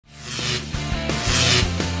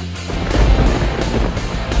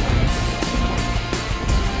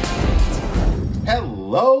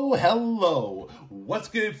Hello. What's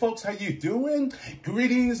good, folks? How you doing?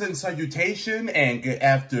 Greetings and salutation and good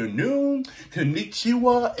afternoon.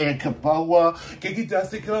 Konnichiwa and kabawa. Genki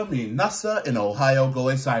desu ka minasa in Ohio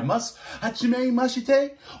gozaimashita. Hachime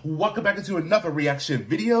mashite. Welcome back into another reaction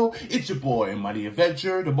video. It's your boy, Mighty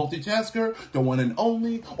Adventure, the multitasker, the one and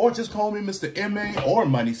only, or just call me Mr. M.A. or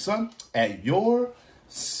Mighty Son at your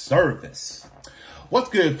service. What's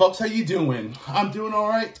good, folks? How you doing? I'm doing all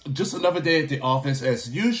right. Just another day at the office as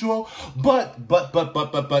usual. But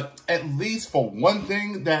at least for one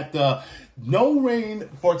thing, that no rain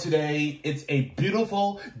for today. It's a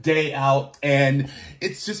beautiful day out, and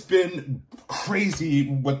it's just been crazy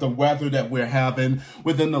with the weather that we're having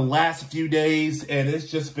within the last few days, and it's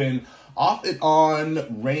just been off and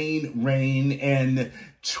on, rain, and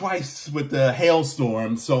twice with the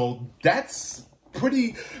hailstorm. So that's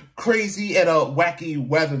pretty crazy and wacky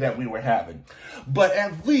weather that we were having. But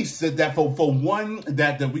at least that for one,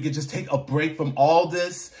 that we could just take a break from all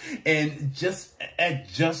this and just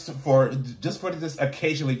for this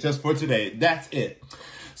occasionally, just for today. That's it.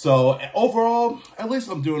 So overall, at least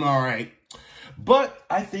I'm doing all right. But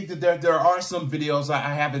I think that there are some videos I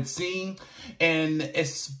haven't seen, and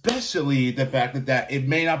especially the fact that it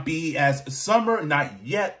may not be as summer, not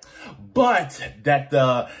yet, but that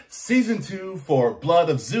the season 2 for Blood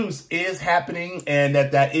of Zeus is happening, and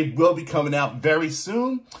that it will be coming out very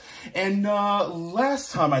soon. And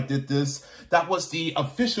last time I did this, that was the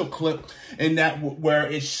official clip, and that where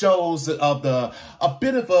it shows a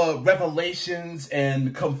bit of a revelations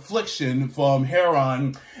and confliction from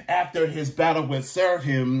Heron after his battle with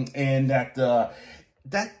Seraphim, and that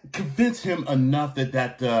convinced him enough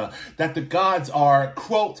that the gods are,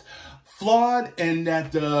 quote, flawed, and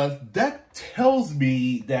that tells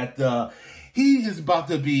me that he is about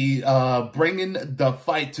to be bringing the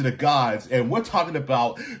fight to the gods, and we're talking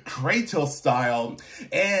about Kratos style,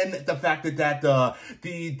 and the fact that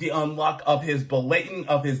the unlock of his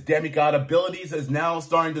demigod abilities is now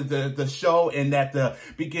starting to show, and that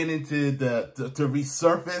beginning to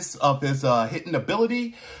resurface of his hidden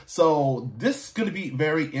ability. So this is going to be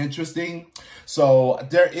very interesting. So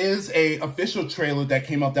there is a official trailer that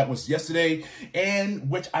came out that was yesterday, and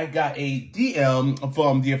which I got a DM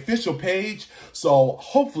from the official page. So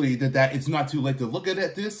hopefully that it's not too late to look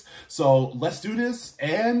at this. So let's do this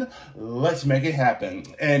and let's make it happen.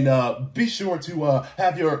 And be sure to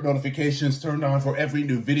have your notifications turned on for every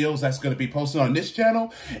new videos that's going to be posted on this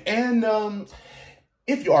channel. And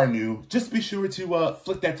if you are new, just be sure to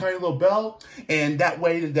flick that tiny little bell, and that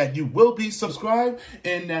way that you will be subscribed,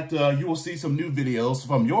 and that you will see some new videos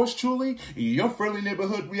from yours truly, your friendly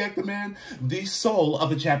neighborhood reactor man, the soul of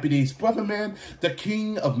the Japanese brother man, the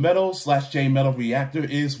king of metal / J metal reactor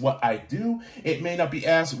is what I do. It may not be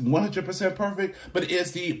as 100% perfect, but it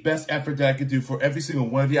is the best effort that I can do for every single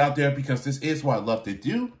one of you out there, because this is what I love to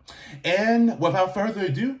do. And without further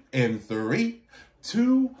ado, in 3,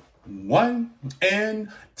 2, 1, and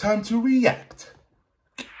time to react.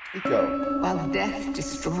 Go. While death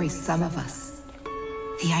destroys some of us,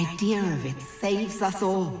 the idea of it saves us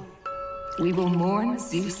all. We will mourn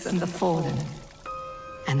Zeus and the fallen,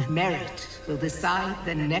 and merit will decide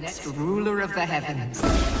the next ruler of the heavens.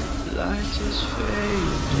 Light is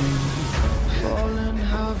fading, fallen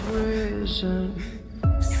have risen.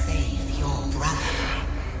 Save your brother.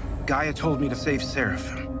 Gaia told me to save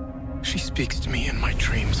Seraphim. She speaks to me in my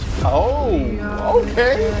dreams. Oh,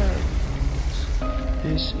 okay.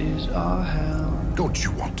 This is our hell. Don't you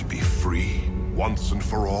want to be free once and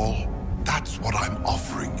for all? That's what I'm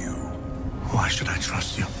offering you. Why should I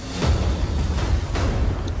trust you?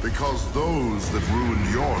 Because those that ruined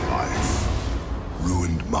your life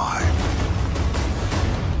ruined mine.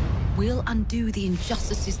 We'll undo the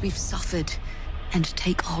injustices we've suffered and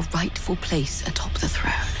take our rightful place atop the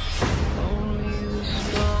throne. Only the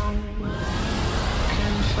strong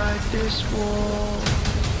can fight this war.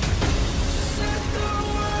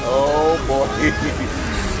 Oh boy.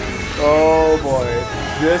 Oh boy.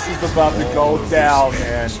 This is about to go down,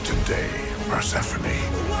 man. Today, Persephone.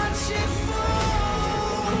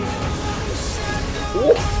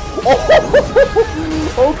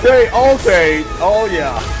 Okay. Oh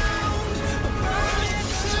yeah.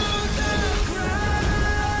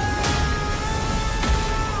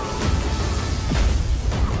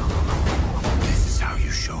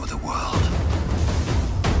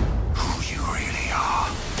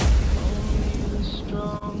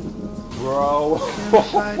 Bro.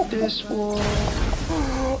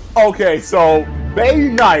 Okay, so May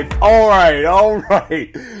 9th. All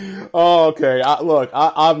right. Okay,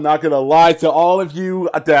 I'm not gonna lie to all of you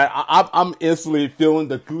that I'm instantly feeling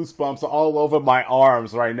the goosebumps all over my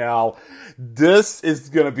arms right now. This is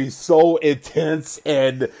gonna be so intense,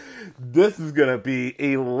 and this is gonna be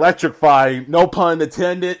electrifying, no pun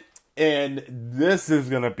intended. And this is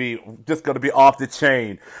gonna be off the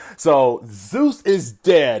chain. So Zeus is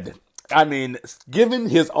dead. I mean, given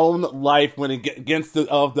his own life when against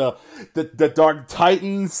the Dark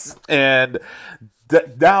Titans, and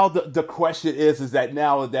now the question is that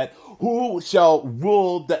now that who shall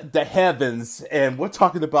rule the heavens, and we're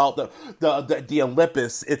talking about the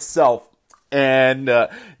Olympus itself. And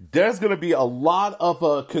there's going to be a lot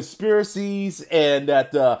of conspiracies and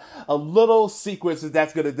that a little sequence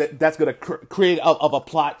that's going to create of a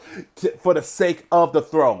plot for the sake of the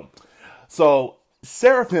throne. So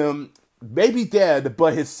Seraphim may be dead,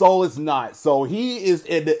 but his soul is not. So he is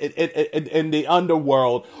in the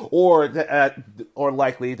underworld, or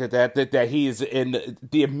likely that he is in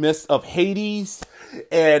the midst of Hades,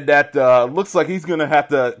 and that looks like he's gonna have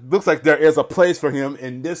to. Looks like there is a place for him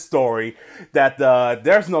in this story. That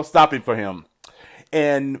there's no stopping for him.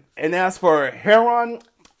 And as for Heron,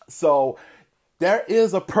 so there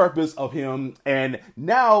is a purpose of him, and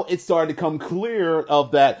now it's starting to come clear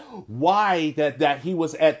of that why that he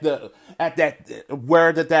was at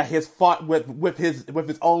his fought with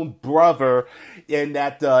his own brother, and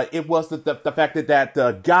that it was the fact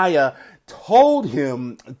that Gaia told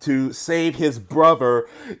him to save his brother.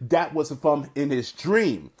 That was from in his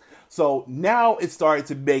dream. So now it's starting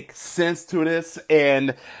to make sense to this,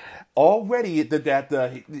 and already it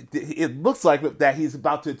looks like that he's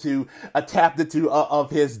about to tap into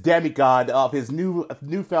of his demigod, of his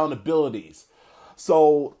newfound abilities.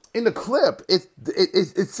 So in the clip, it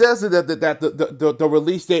says that the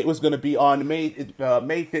release date was going to be on May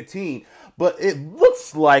 15, but it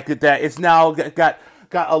looks like that it's now got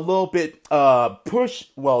a little bit not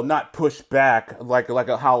pushed back like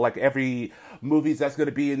how every movies that's going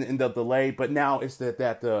to be in the delay, but now it's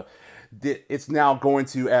it's now going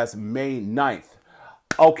to as May 9th.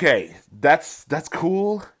 Okay, that's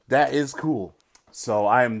cool. That is cool. So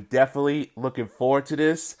I'm definitely looking forward to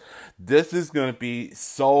this. This is going to be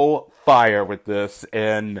so fire with this.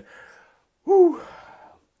 And, whew,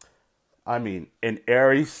 I mean, in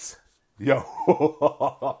Aries, yo,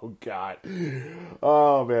 oh God.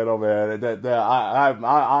 Oh man.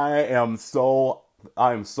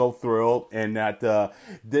 I am so thrilled, and that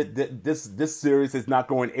this series is not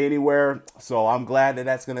going anywhere. So I'm glad that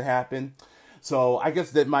that's going to happen. So I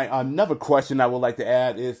guess that my another question I would like to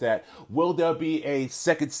add is that will there be a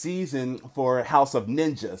second season for House of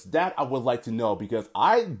Ninjas? That I would like to know, because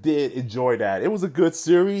I did enjoy that. It was a good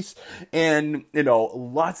series, and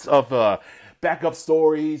lots of backup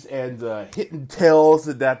stories and hidden tales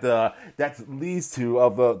that leads to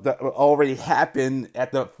that already happened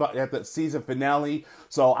at the season finale.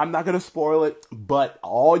 So I'm not gonna spoil it, but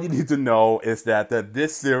all you need to know is that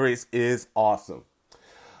this series is awesome.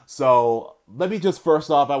 So let me just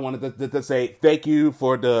first off, I wanted to say thank you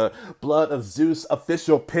for the Blood of Zeus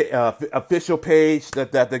official page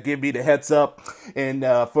that give me the heads up and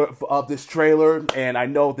for of this trailer. And I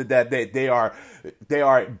know that they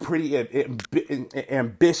are pretty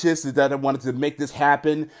ambitious that I wanted to make this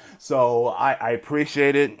happen. So I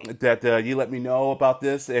appreciate it that you let me know about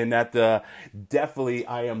this, and that definitely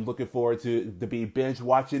I am looking forward to be binge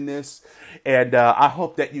watching this, and I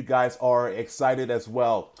hope that you guys are excited as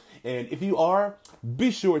well. And if you are,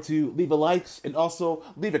 be sure to leave a like and also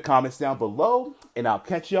leave a comments down below, and I'll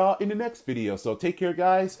catch y'all in the next video. So take care,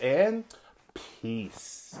 guys, and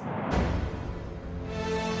peace.